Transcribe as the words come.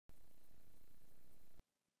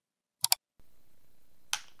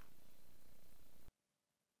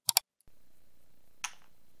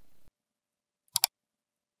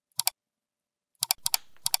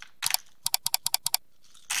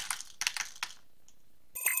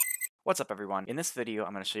What's up everyone? In this video,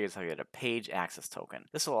 I'm going to show you how to get a page access token.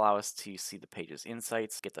 This will allow us to see the page's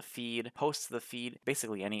insights, get the feed, post to the feed,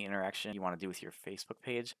 basically any interaction you want to do with your Facebook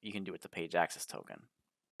page, you can do with the page access token.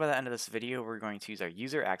 By the end of this video, we're going to use our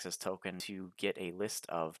user access token to get a list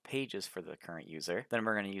of pages for the current user. Then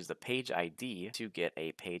we're going to use the page ID to get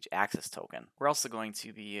a page access token. We're also going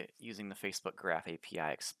to be using the Facebook Graph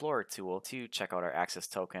API Explorer tool to check out our access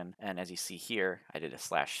token. And as you see here, I did a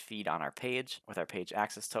 /feed on our page with our page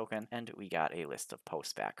access token, and we got a list of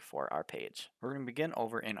posts back for our page. We're going to begin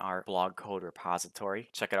over in our blog code repository.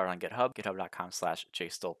 Check it out on GitHub,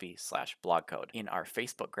 github.com/jstolpe/blogcode. In our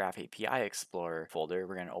Facebook Graph API Explorer folder,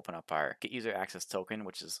 we're going to open up our get user access token,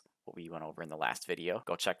 which is what we went over in the last video.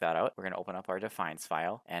 Go check that out. We're going to open up our defines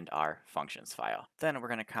file and our functions file. Then we're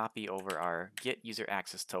going to copy over our get user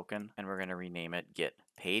access token, and we're going to rename it get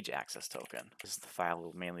page access token. This is the file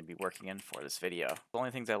we'll mainly be working in for this video. The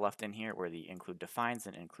only things I left in here were the include defines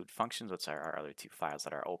and include functions, which are our other two files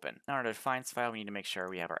that are open. Now in our defines file, we need to make sure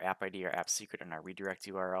we have our app ID, our app secret, and our redirect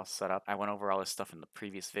URL set up. I went over all this stuff in the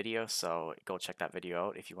previous video, so go check that video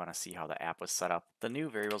out if you want to see how the app was set up. The new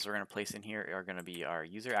variables we're going to place in here are going to be our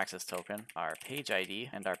user access token, our page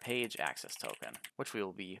ID, and our page access token, which we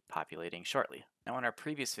will be populating shortly. Now in our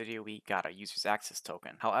previous video, we got a user's access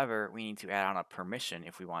token. However, we need to add on a permission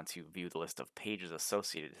if we want to view the list of pages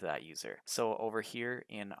associated to that user. So over here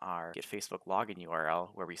in our get Facebook login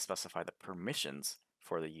URL, where we specify the permissions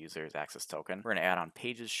for the user's access token, we're going to add on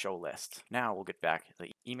pages show list. Now we'll get back the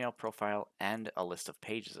email profile and a list of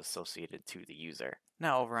pages associated to the user.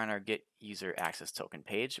 Now over on our get user access token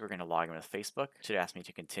page, we're going to log in with Facebook. It should ask me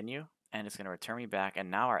to continue, and it's going to return me back, and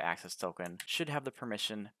now our access token should have the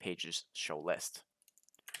permission pages show list.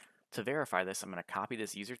 To verify this, I'm going to copy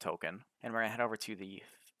this user token, and we're going to head over to the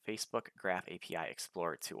Facebook Graph API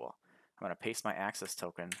Explorer tool. I'm going to paste my access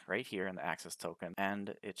token right here in the access token,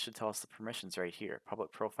 and it should tell us the permissions right here: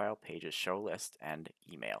 public profile, pages, show list, and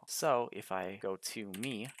email. So if I go to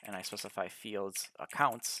me and I specify fields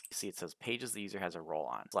accounts, you see it says pages the user has a role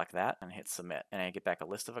on. Select that and hit submit, and I get back a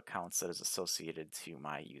list of accounts that is associated to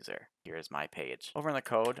my user. Here is my page. Over in the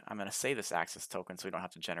code, I'm going to save this access token so we don't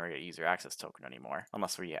have to generate a user access token anymore,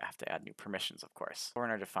 unless we have to add new permissions, of course. Over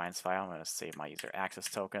in our defines file, I'm going to save my user access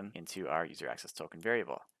token into our user access token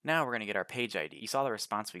variable. Now we're going to get our page ID. You saw the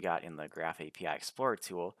response we got in the Graph API Explorer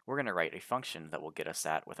tool. We're going to write a function that will get us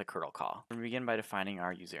that with a curl call. We're going to begin by defining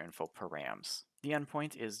our user info params. The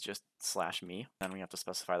endpoint is just /me. Then we have to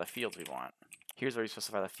specify the fields we want. Here's where we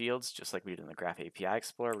specify the fields, just like we did in the Graph API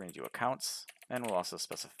Explorer. We're going to do accounts, and we'll also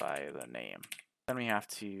specify the name. Then we have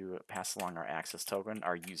to pass along our access token,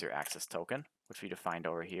 our user access token, which we defined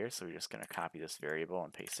over here. So we're just going to copy this variable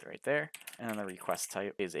and paste it right there. And then the request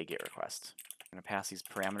type is a GET request. I'm going to pass these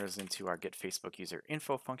parameters into our get Facebook user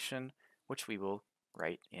info function, which we will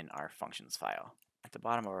write in our functions file. At the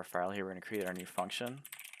bottom of our file here, we're going to create our new function.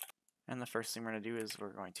 And the first thing we're going to do is we're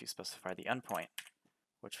going to specify the endpoint,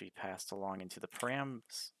 which we passed along into the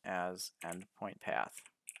params as endpoint path.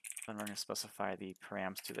 Then we're going to specify the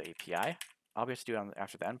params to the API. All we have to do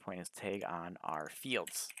after the endpoint is tag on our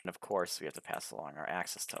fields. And of course, we have to pass along our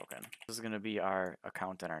access token. This is going to be our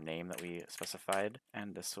account and our name that we specified,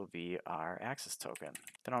 and this will be our access token.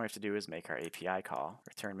 Then all we have to do is make our API call.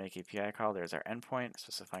 Return make API call. There's our endpoint,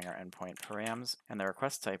 specifying our endpoint params, and the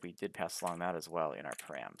request type, we did pass along that as well in our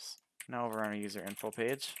params. Now over on our user info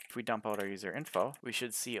page, if we dump out our user info, we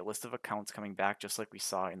should see a list of accounts coming back just like we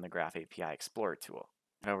saw in the Graph API Explorer tool.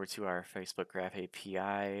 Head over to our Facebook Graph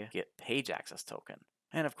API get page access token.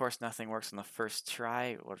 And of course, nothing works on the first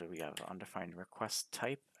try. What do we have? Undefined request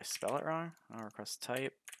type. I spell it wrong. Request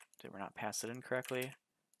type. Did we not pass it in correctly?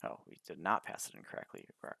 Oh, we did not pass it in correctly.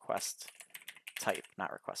 Request type,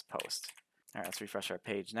 not request post. All right, let's refresh our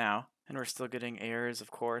page now. And we're still getting errors,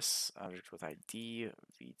 of course. Object with ID,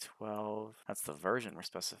 v12. That's the version we're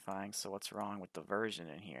specifying. So what's wrong with the version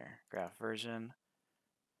in here? Graph version.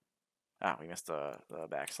 Ah, we missed the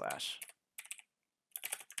backslash.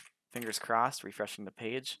 Fingers crossed, refreshing the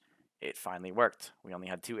page. It finally worked. We only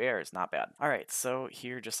had 2 errors, not bad. All right, so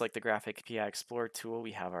here, just like the Graph API Explorer tool,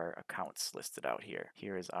 we have our accounts listed out here.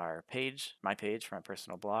 Here is our page, my page for my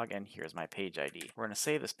personal blog, and here's my page ID. We're going to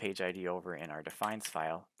save this page ID over in our defines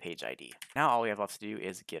file, page ID. Now all we have left to do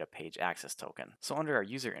is get a page access token. So under our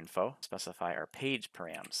user info, specify our page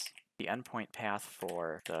params. The endpoint path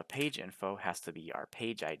for the page info has to be our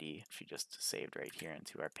page ID, which we just saved right here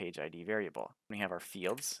into our page ID variable. We have our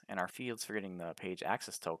fields, and our fields for getting the page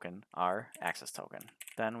access token are access token.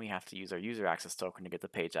 Then we have to use our user access token to get the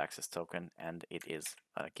page access token, and it is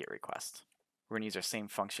a GET request. We're going to use our same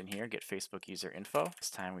function here, get Facebook user info. This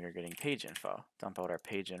time we are getting page info. Dump out our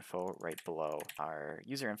page info right below our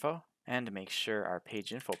user info, and make sure our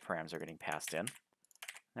page info params are getting passed in.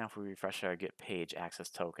 Now if we refresh our get page access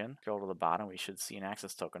token, scroll to the bottom, we should see an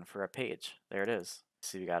access token for a page. There it is.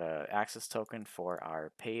 So we got an access token for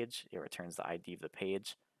our page. It returns the ID of the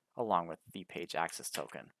page along with the page access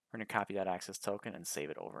token. We're going to copy that access token and save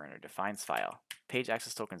it over in our defines file. Page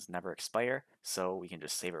access tokens never expire, so we can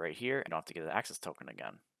just save it right here and don't have to get the access token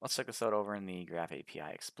again. Let's check this out over in the Graph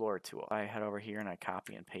API Explorer tool. I head over here and I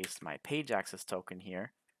copy and paste my page access token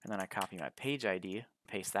here, and then I copy my page ID,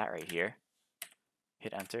 paste that right here,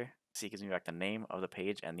 hit enter. See, it gives me back the name of the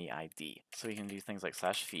page and the ID. So we can do things like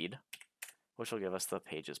 /feed, which will give us the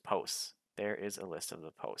page's posts. There is a list of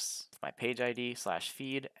the posts. My page ID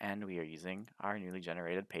 /feed, and we are using our newly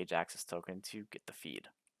generated page access token to get the feed.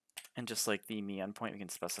 And just like the me endpoint, we can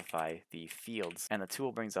specify the fields, and the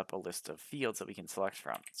tool brings up a list of fields that we can select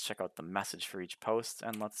from. Let's check out the message for each post,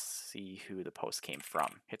 and let's see who the post came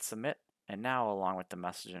from. Hit submit, and now along with the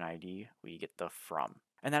message and ID, we get the from.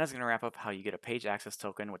 And that is going to wrap up how you get a page access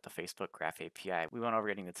token with the Facebook Graph API. We went over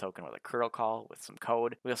getting the token with a curl call with some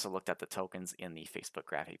code. We also looked at the tokens in the Facebook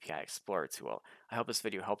Graph API Explorer tool. I hope this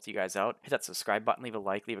video helped you guys out. Hit that subscribe button, leave a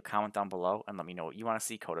like, leave a comment down below, and let me know what you want to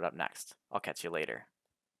see coded up next. I'll catch you later.